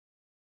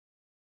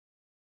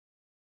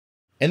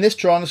In this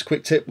TARANIS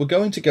Quick Tip, we're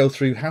going to go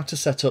through how to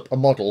set up a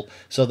model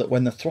so that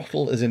when the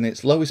throttle is in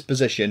its lowest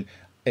position,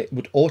 it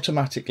would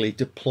automatically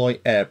deploy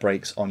air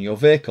brakes on your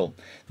vehicle.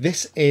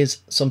 This is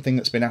something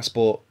that's been asked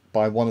for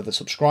by one of the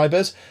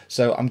subscribers,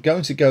 so I'm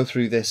going to go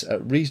through this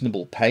at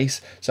reasonable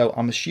pace. So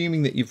I'm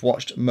assuming that you've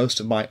watched most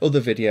of my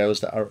other videos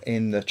that are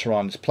in the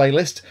TARANIS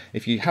playlist.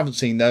 If you haven't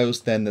seen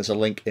those, then there's a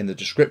link in the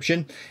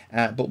description.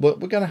 But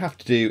what we're going to have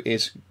to do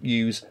is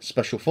use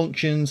special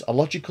functions, a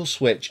logical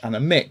switch and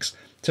a mix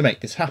to make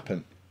this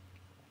happen.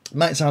 It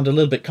might sound a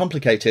little bit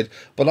complicated,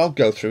 but I'll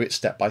go through it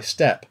step by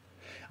step.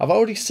 I've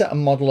already set a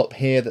model up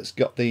here that's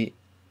got the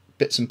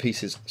bits and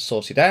pieces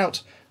sorted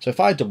out. So if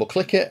I double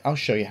click it, I'll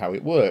show you how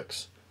it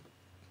works.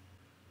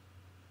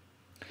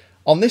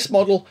 On this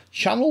model,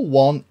 channel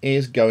 1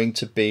 is going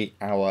to be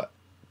our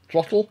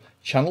throttle,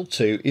 channel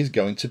 2 is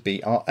going to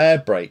be our air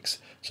brakes.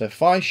 So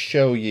if I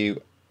show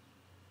you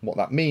what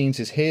that means,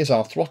 is here's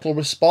our throttle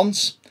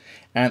response,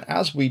 and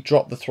as we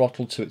drop the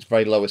throttle to its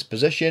very lowest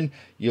position,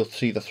 you'll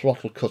see the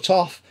throttle cut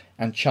off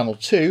and channel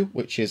 2,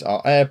 which is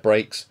our air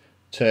brakes,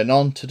 turn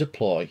on to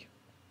deploy.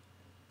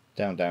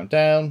 Down, down,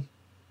 down,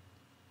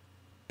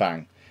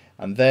 bang.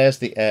 And there's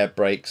the air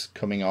brakes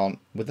coming on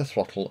with the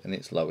throttle in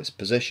its lowest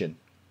position.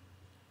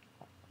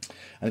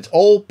 And it's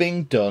all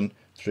being done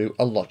through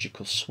a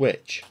logical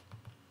switch.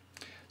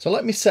 So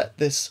let me set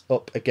this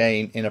up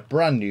again in a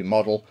brand new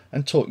model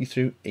and talk you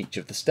through each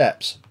of the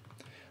steps.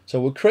 So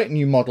we'll create a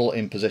new model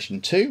in position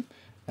 2.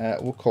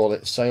 We'll call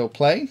it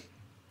Sailplane.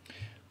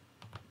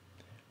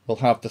 We'll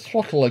have the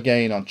throttle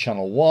again on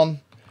channel 1.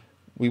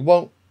 We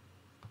won't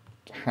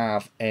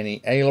have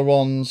any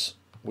ailerons.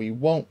 We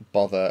won't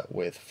bother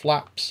with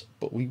flaps,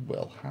 but we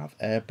will have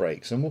air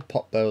brakes, and we'll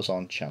pop those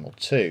on channel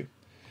 2.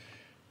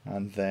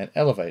 And then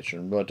elevator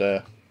and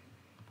rudder,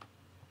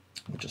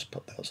 we'll just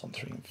put those on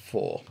 3 and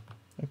 4.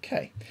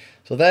 Okay,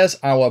 so there's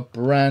our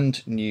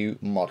brand new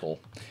model.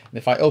 And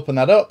if I open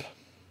that up,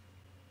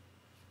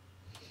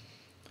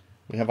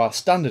 we have our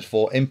standard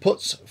 4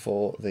 inputs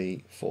for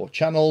the 4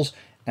 channels,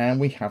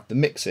 and we have the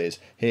mixes.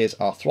 Here's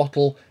our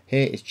throttle,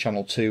 here is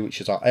channel 2, which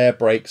is our air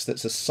brakes,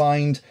 that's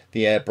assigned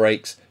the air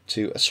brakes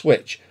to a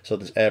switch. So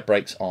there's air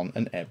brakes on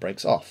and air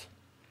brakes off.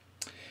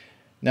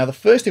 Now the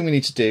first thing we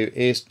need to do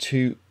is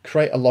to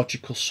create a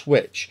logical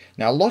switch.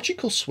 Now a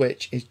logical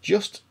switch is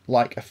just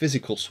like a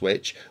physical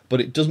switch,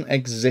 but it doesn't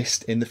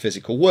exist in the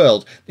physical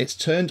world. It's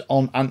turned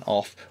on and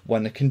off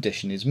when a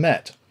condition is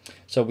met.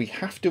 So we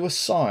have to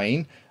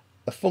assign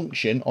a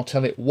function or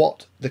tell it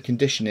what the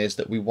condition is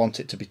that we want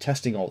it to be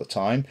testing all the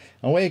time,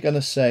 and we're going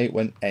to say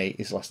when A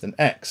is less than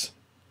X.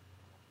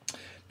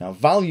 Now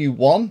value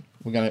 1,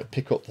 we're going to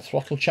pick up the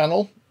throttle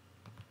channel,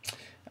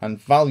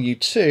 and value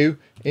 2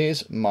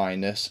 is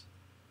minus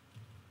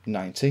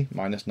 90,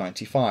 minus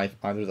 95,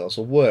 either of those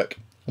will work.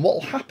 And what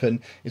will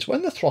happen is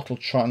when the throttle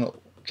channel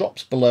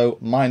drops below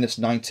minus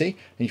 90,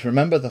 and if you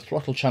remember the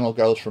throttle channel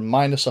goes from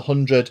minus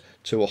 100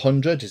 to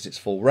 100 is its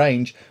full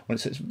range, when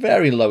it's at its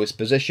very lowest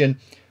position,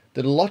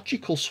 the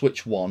logical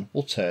switch 1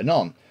 will turn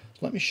on.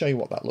 So let me show you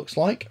what that looks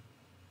like.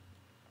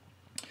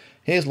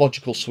 Here's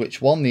logical switch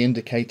 1, the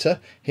indicator,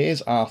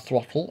 here's our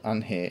throttle,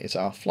 and here is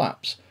our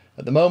flaps.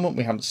 At the moment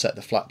we haven't set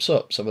the flaps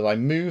up, so as I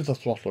move the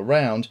throttle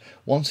around,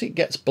 once it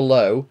gets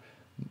below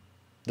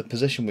the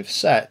position we've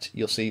set,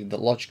 you'll see the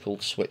logical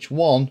switch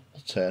 1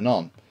 will turn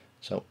on.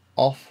 So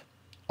off,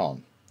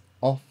 on,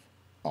 off,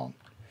 on.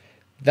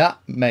 That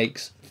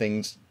makes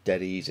things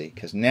dead easy,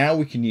 because now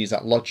we can use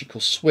that logical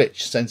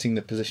switch sensing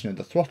the position of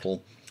the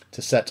throttle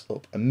to set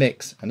up a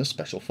mix and a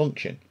special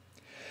function.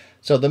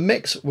 So the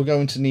mix we're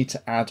going to need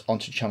to add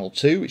onto channel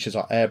 2, which is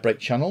our air brake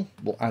channel.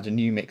 We'll add a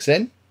new mix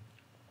in.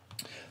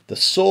 The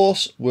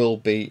source will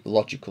be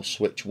logical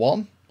switch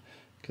 1,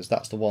 because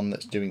that's the one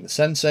that's doing the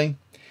sensing.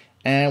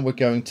 And we're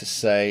going to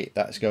say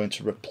that's going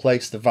to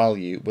replace the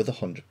value with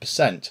 100%.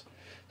 So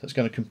it's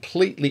going to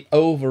completely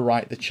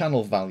overwrite the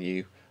channel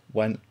value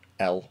when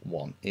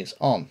L1 is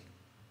on.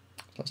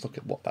 Let's look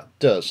at what that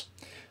does.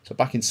 So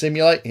back in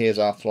Simulate, here's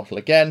our throttle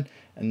again.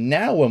 And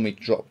now when we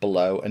drop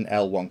below and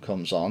L1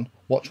 comes on,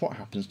 watch what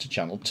happens to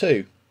channel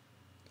 2.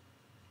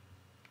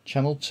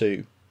 Channel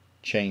 2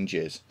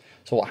 changes.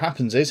 So what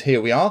happens is, here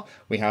we are,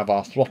 we have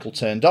our throttle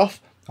turned off,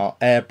 our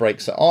air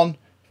brakes are on.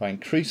 If I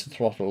increase the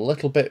throttle a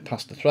little bit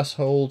past the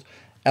threshold,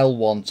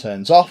 L1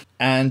 turns off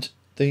and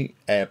the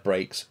air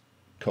brakes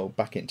go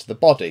back into the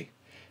body.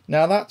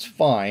 Now that's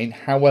fine,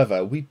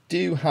 however, we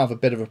do have a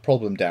bit of a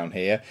problem down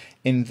here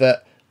in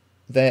that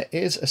there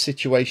is a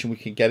situation we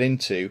can get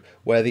into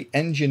where the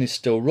engine is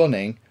still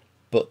running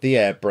but the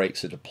air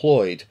brakes are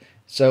deployed.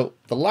 So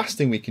the last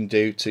thing we can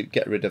do to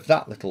get rid of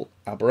that little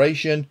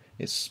aberration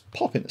is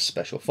pop into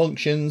special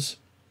functions.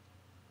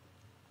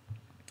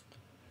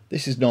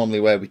 This is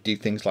normally where we do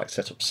things like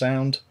set up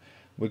sound.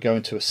 We're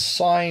going to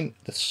assign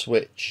the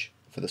switch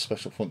for the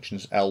special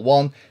functions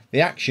L1.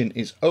 The action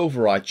is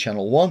override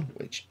channel 1,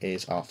 which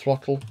is our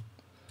throttle.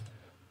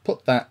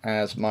 Put that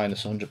as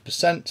minus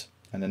 100%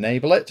 and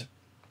enable it.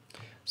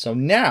 So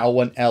now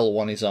when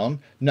L1 is on,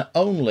 not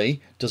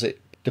only does it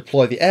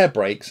deploy the air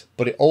brakes,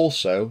 but it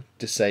also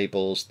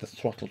disables the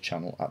throttle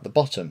channel at the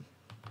bottom.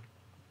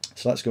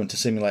 So let's go into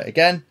simulate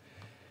again.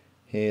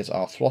 Here's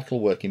our throttle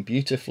working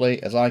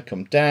beautifully. As I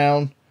come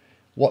down,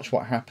 watch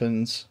what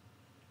happens.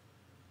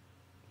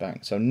 Bang.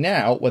 So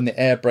now when the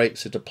air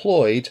brakes are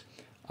deployed,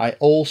 I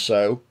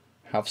also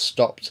have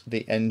stopped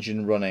the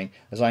engine running.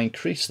 As I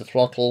increase the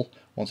throttle,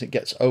 once it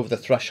gets over the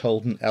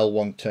threshold and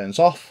L1 turns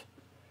off,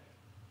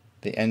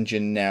 the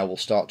engine now will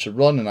start to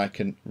run and I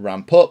can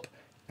ramp up,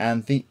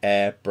 and the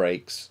air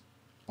brakes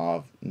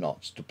are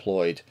not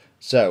deployed.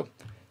 So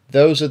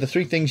those are the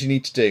three things you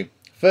need to do.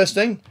 First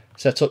thing,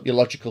 set up your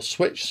logical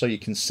switch so you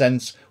can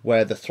sense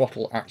where the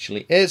throttle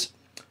actually is.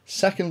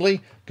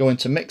 Secondly, go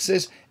into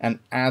mixes and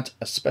add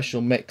a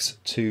special mix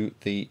to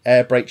the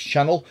air brakes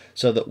channel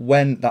so that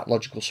when that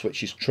logical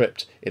switch is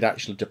tripped, it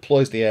actually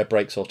deploys the air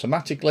brakes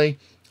automatically.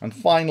 And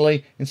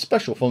finally, in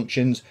special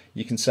functions,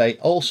 you can say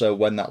also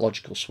when that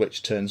logical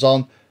switch turns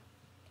on,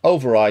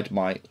 override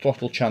my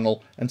throttle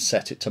channel and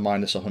set it to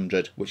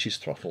 -100, which is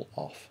throttle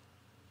off.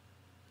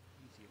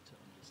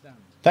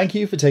 Thank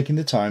you for taking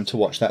the time to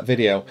watch that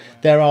video.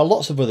 There are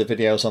lots of other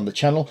videos on the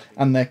channel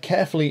and they're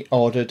carefully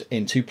ordered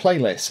into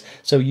playlists,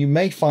 so you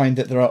may find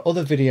that there are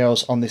other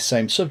videos on this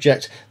same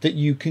subject that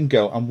you can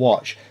go and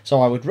watch.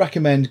 So I would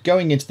recommend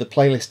going into the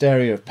playlist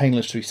area of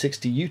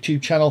Painless360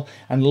 YouTube channel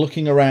and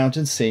looking around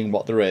and seeing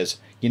what there is.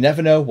 You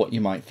never know what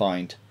you might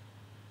find.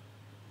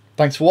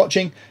 Thanks for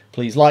watching.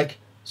 Please like,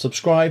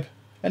 subscribe,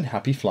 and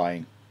happy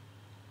flying.